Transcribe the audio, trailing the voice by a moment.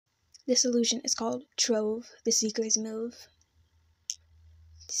This illusion is called Trove, the Seeker's Move.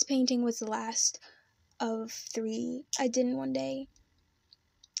 This painting was the last of 3 I did in one day.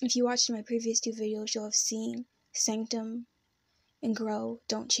 If you watched my previous 2 videos, you'll have seen Sanctum and Grow,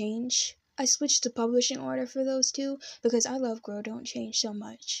 Don't Change. I switched the publishing order for those 2 because I love Grow, Don't Change so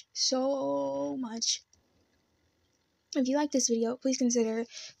much. So much. If you like this video, please consider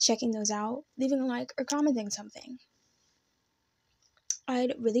checking those out, leaving a like, or commenting something.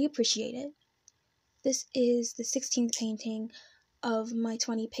 I'd really appreciate it. This is the 16th painting of my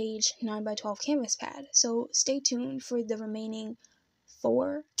 20-page 9x12 canvas pad, so stay tuned for the remaining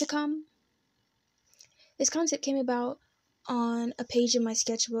 4 to come. This concept came about on a page in my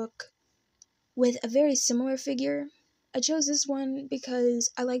sketchbook with a very similar figure. I chose this one because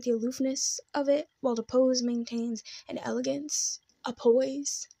I like the aloofness of it, while the pose maintains an elegance, a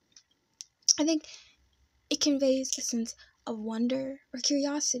poise. I think it conveys a sense of wonder or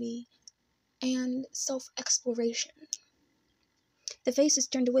curiosity and self-exploration. The face is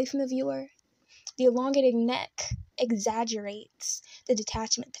turned away from the viewer. The elongated neck exaggerates the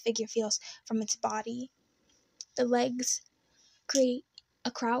detachment the figure feels from its body. The legs create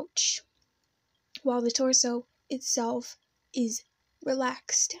a crouch, while the torso itself is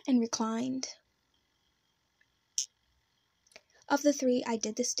relaxed and reclined. Of the 3 I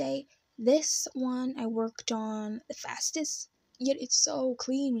did this day, this one I worked on the fastest, yet it's so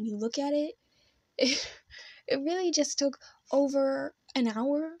clean when you look at it. It really just took over an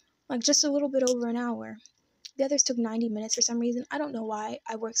hour, like just a little bit over an hour. The others took 90 minutes for some reason. I don't know why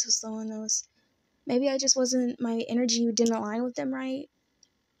I worked so slow on those. Maybe my energy didn't align with them right.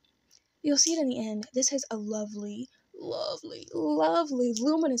 You'll see it in the end. This has a lovely, lovely, lovely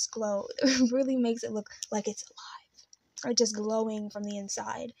luminous glow. It really makes it look like it's alive, or just glowing from the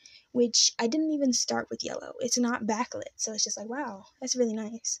inside, which I didn't even start with yellow. It's not backlit, so it's just like, wow, that's really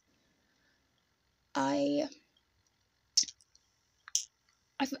nice. I've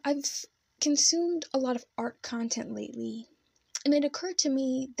consumed a lot of art content lately, and it occurred to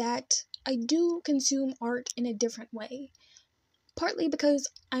me that I do consume art in a different way. Partly because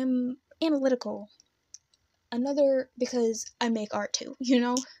I'm analytical, another because I make art too,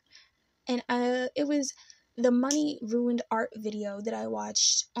 And it was the Money Ruined Art video that I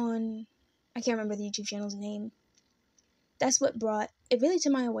watched on, I can't remember the YouTube channel's name. That's what brought it really to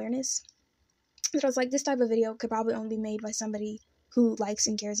my awareness. That I was like, this type of video could probably only be made by somebody who likes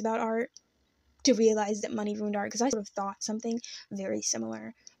and cares about art, to realize that money ruined art, because I sort of thought something very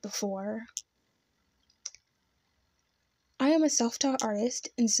similar before. I am a self-taught artist,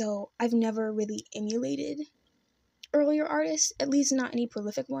 and so I've never really emulated earlier artists, at least not any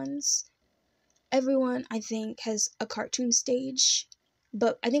prolific ones. Everyone, I think, has a cartoon stage,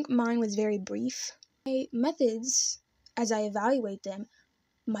 but I think mine was very brief. My methods, as I evaluate them,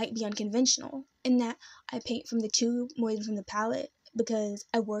 might be unconventional, in that I paint from the tube more than from the palette, because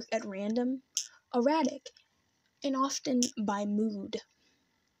I work at random, erratic, and often by mood.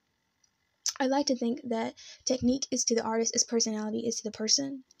 I like to think that technique is to the artist as personality is to the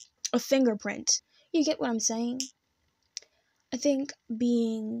person. A fingerprint. You get what I'm saying? I think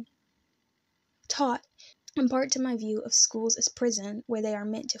being taught, in part to my view of schools as prison, where they are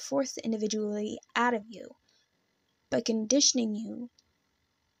meant to force the individuality out of you, by conditioning you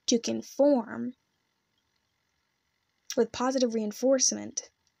to conform with positive reinforcement,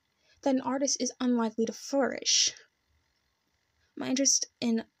 that an artist is unlikely to flourish. My interest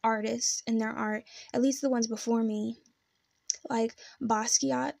in artists and their art, at least the ones before me, like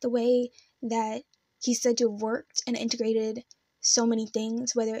Basquiat, the way that he's said to have worked and integrated so many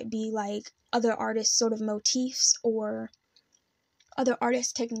things, whether it be like other artists' sort of motifs or other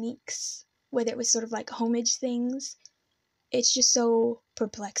artists' techniques, whether it was sort of like homage things. It's just so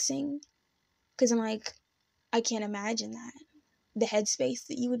perplexing, because I'm like, I can't imagine that. The headspace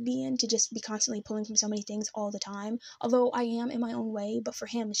that you would be in to just be constantly pulling from so many things all the time. Although I am in my own way, but for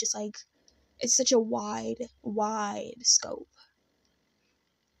him, it's just like, it's such a wide scope.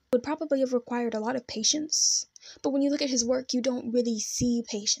 It would probably have required a lot of patience, but when you look at his work, you don't really see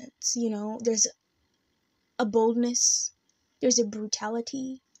patience, There's a boldness, there's a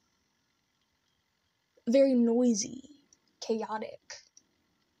brutality, very noisy, chaotic.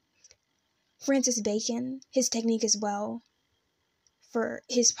 Francis Bacon, his technique as well, for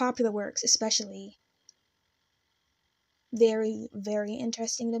his popular works especially, very, very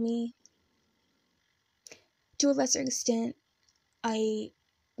interesting to me. To a lesser extent, I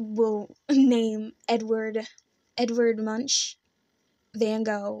will name Edward Munch, Van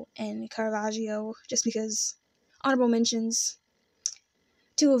Gogh, and Caravaggio, just because honorable mentions.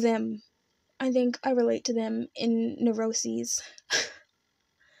 2 of them, I think I relate to them in neuroses.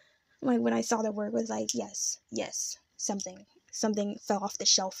 Like, when I saw their work, was like, yes, something fell off the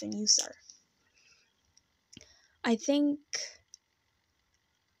shelf in you, sir. I think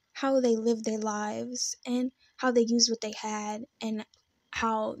how they lived their lives and how they used what they had and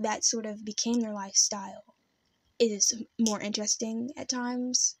how that sort of became their lifestyle is more interesting at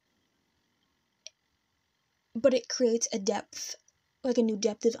times. But it creates a depth, like a new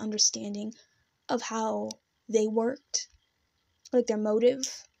depth of understanding of how they worked, like their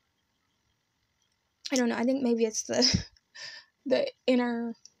motive. I don't know, I think maybe it's the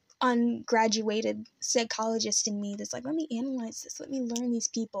inner ungraduated psychologist in me that's like, let me analyze this, let me learn these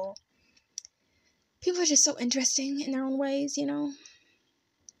people. People are just so interesting in their own ways, you know?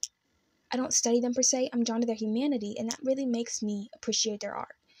 I don't study them per se, I'm drawn to their humanity, and that really makes me appreciate their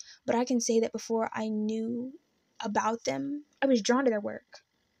art. But I can say that before I knew about them, I was drawn to their work.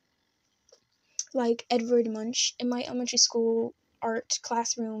 Like Edvard Munch, in my elementary school art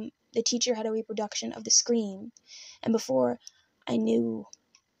classroom, the teacher had a reproduction of The Scream, and before I knew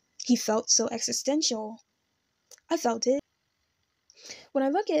he felt so existential, I felt it. When I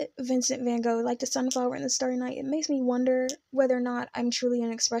look at Vincent van Gogh, like The Sunflower and The Starry Night, it makes me wonder whether or not I'm truly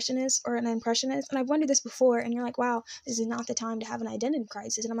an expressionist or an impressionist. And I've wondered this before, and you're like, wow, this is not the time to have an identity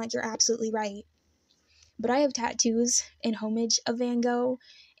crisis. And I'm like, you're absolutely right. But I have tattoos in homage of Van Gogh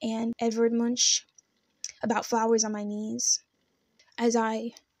and Edvard Munch about flowers on my knees, as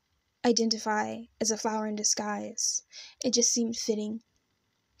I identify as a flower in disguise. It just seemed fitting.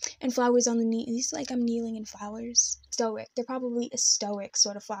 And flowers on the knees, like I'm kneeling in flowers. Stoic. They're probably a stoic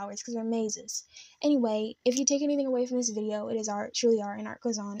sort of flowers because they're mazes. Anyway, if you take anything away from this video, it is art, truly art, and art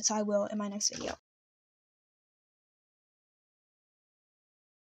goes on, so I will in my next video.